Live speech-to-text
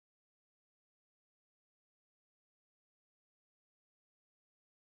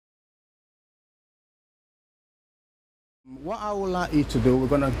What I would like you to do, we're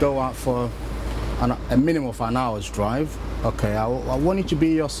going to go out for a minimum of an hour's drive. Okay, I want you to be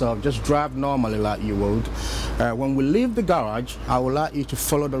yourself, just drive normally like you would. When we leave the garage, I would like you to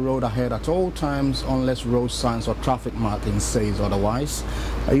follow the road ahead at all times unless road signs or traffic markings says otherwise.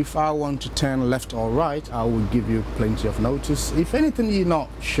 If I want to turn left or right, I will give you plenty of notice. If anything you're not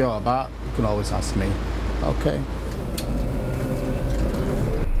sure about, you can always ask me. Okay.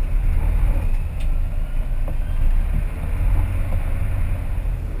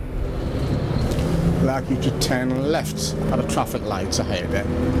 I'd like you to turn left at the traffic lights ahead there.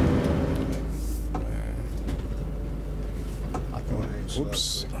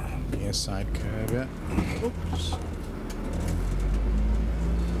 Oops, near side curve, yeah. Oops.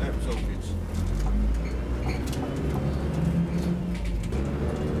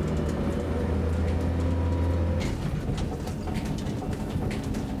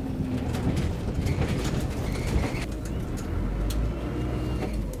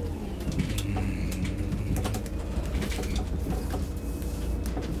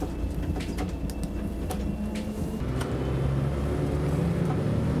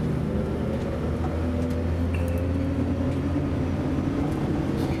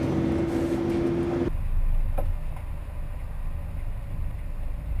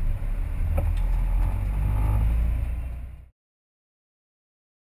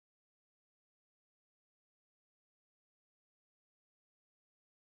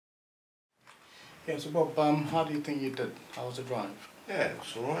 Yeah, so Bob, how do you think you did? How was the drive? Yeah,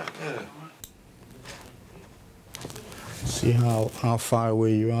 it's alright, yeah. See how far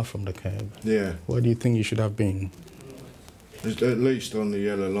away you are from the curb? Yeah. Where do you think you should have been? At least on the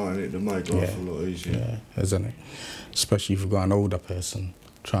yellow line, it'd make life a lot easier. Yeah, isn't it? Especially if you've got an older person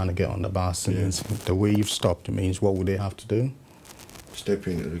trying to get on the bus. And the way you've stopped, it means what would they have to do? Step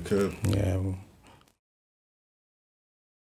into the curb. Yeah. Well,